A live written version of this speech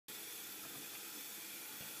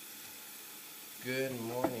Good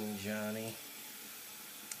morning, Johnny.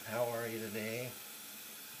 How are you today?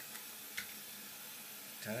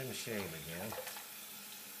 Time to shave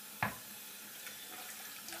again.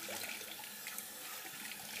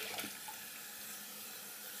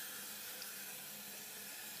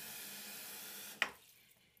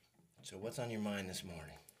 So what's on your mind this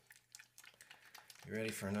morning? You ready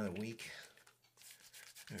for another week?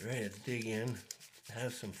 You ready to dig in,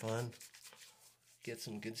 have some fun, get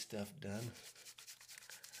some good stuff done?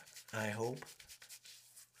 I hope.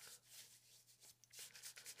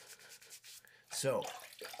 So,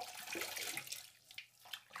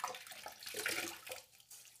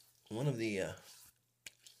 one of the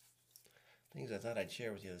things I thought I'd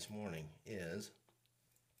share with you this morning is,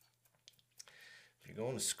 if you're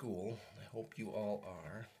going to school, I hope you all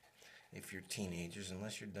are, if you're teenagers,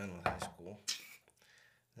 unless you're done with high school,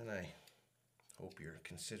 then I hope you're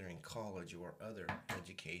considering college or other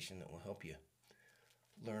education that will help you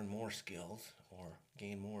learn more skills or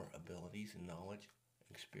gain more abilities and knowledge,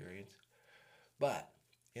 experience. But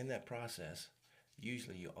in that process,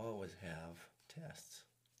 usually you always have tests.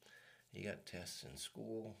 You got tests in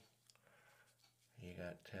school, you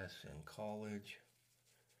got tests in college,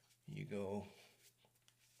 you go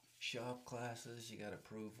shop classes, you got to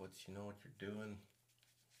prove what you know what you're doing.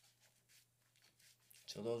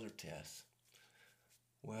 So those are tests.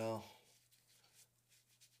 Well,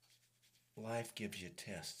 life gives you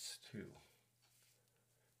tests too.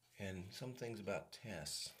 And some things about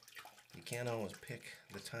tests, you can't always pick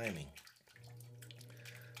the timing.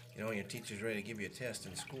 You know, when your teacher's ready to give you a test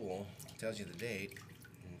in school, tells you the date,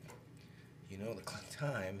 and you know the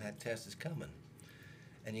time that test is coming.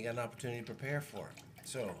 And you got an opportunity to prepare for it.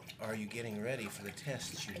 So, are you getting ready for the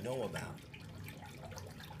tests you know about?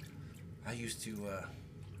 I used to,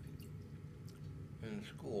 in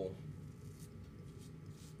school,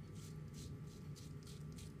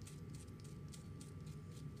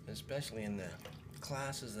 especially in the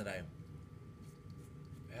classes that I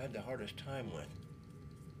had the hardest time with,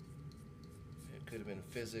 it could have been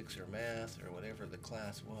physics or math or whatever the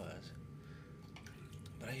class was,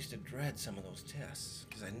 but I used to dread some of those tests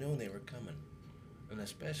because I knew they were coming, and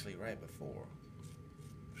especially right before.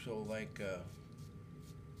 So like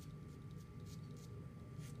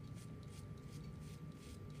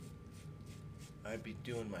I'd be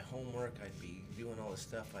doing my homework, I'd be doing all the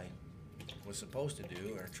stuff I was supposed to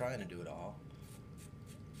do, or trying to do it all,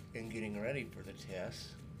 and getting ready for the test.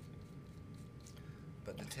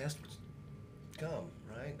 But the test would come,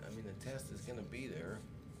 right? I mean, the test is going to be there,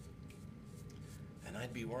 and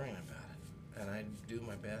I'd be worrying about it. And I'd do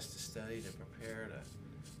my best to study, to prepare,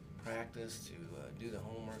 to practice, to do the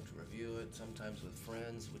homework, to review it, sometimes with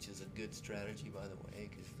friends, which is a good strategy, by the way,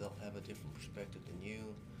 because they'll have a different perspective than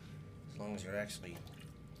you, as long as you're actually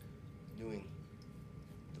doing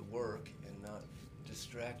the work and not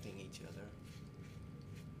distracting each other.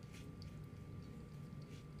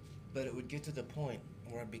 But it would get to the point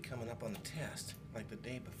where I'd be coming up on the test, like the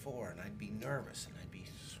day before, and I'd be nervous, and I'd be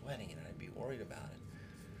sweating, and I'd be worried about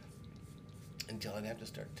it. Until I'd have to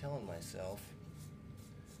start telling myself,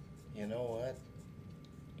 you know what?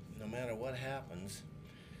 No matter what happens,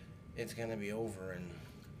 it's going to be over in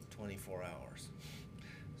 24 hours.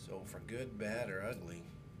 So for good, bad, or ugly,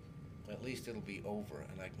 at least it'll be over,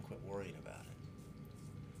 and I can quit worrying about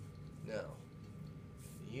it. Now,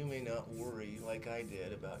 you may not worry like I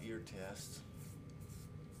did about your tests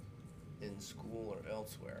in school or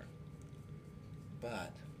elsewhere,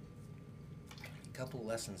 but a couple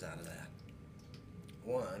lessons out of that.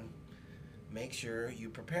 One, make sure you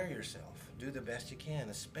prepare yourself. Do the best you can,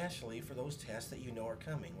 especially for those tests that you know are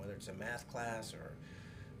coming, whether it's a math class or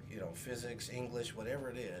physics, English, whatever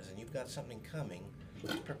it is, and you've got something coming.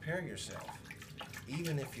 Prepare yourself.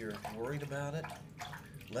 Even if you're worried about it,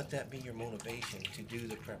 let that be your motivation to do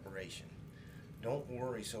the preparation. Don't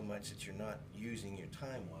worry so much that you're not using your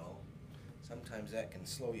time well. Sometimes that can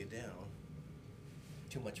slow you down.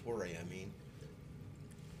 Too much worry, I mean.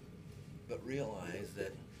 But realize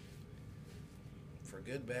that for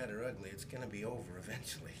good, bad, or ugly, it's going to be over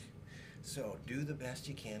eventually. So do the best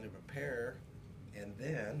you can to prepare, and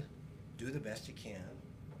then do the best you can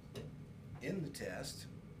in the test,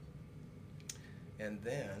 and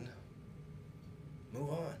then move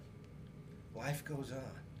on. Life goes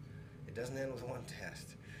on. It doesn't end with one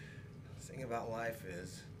test. The thing about life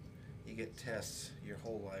is you get tests your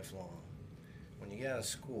whole life long. When you get out of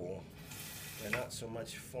school, they're not so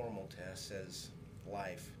much formal tests as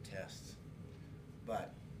life tests.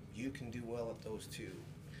 But you can do well at those too.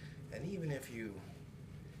 And even if you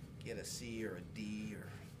get a C or a D, or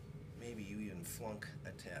maybe you even flunk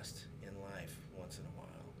a test in life once in a while,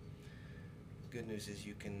 good news is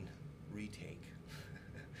you can retake.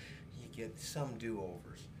 You get some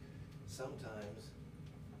do-overs. Sometimes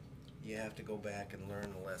you have to go back and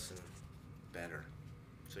learn the lesson better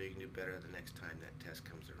so you can do better the next time that test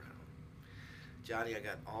comes around. Johnny, I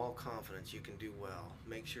got all confidence you can do well.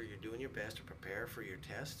 Make sure you're doing your best to prepare for your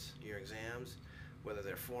tests, your exams, whether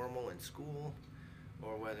they're formal in school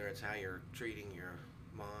or whether it's how you're treating your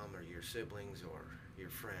mom or your siblings or your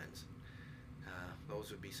friends. Those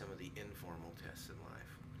would be some of the informal tests in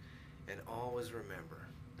life. And always remember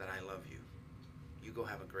that I love you. You go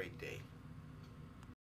have a great day.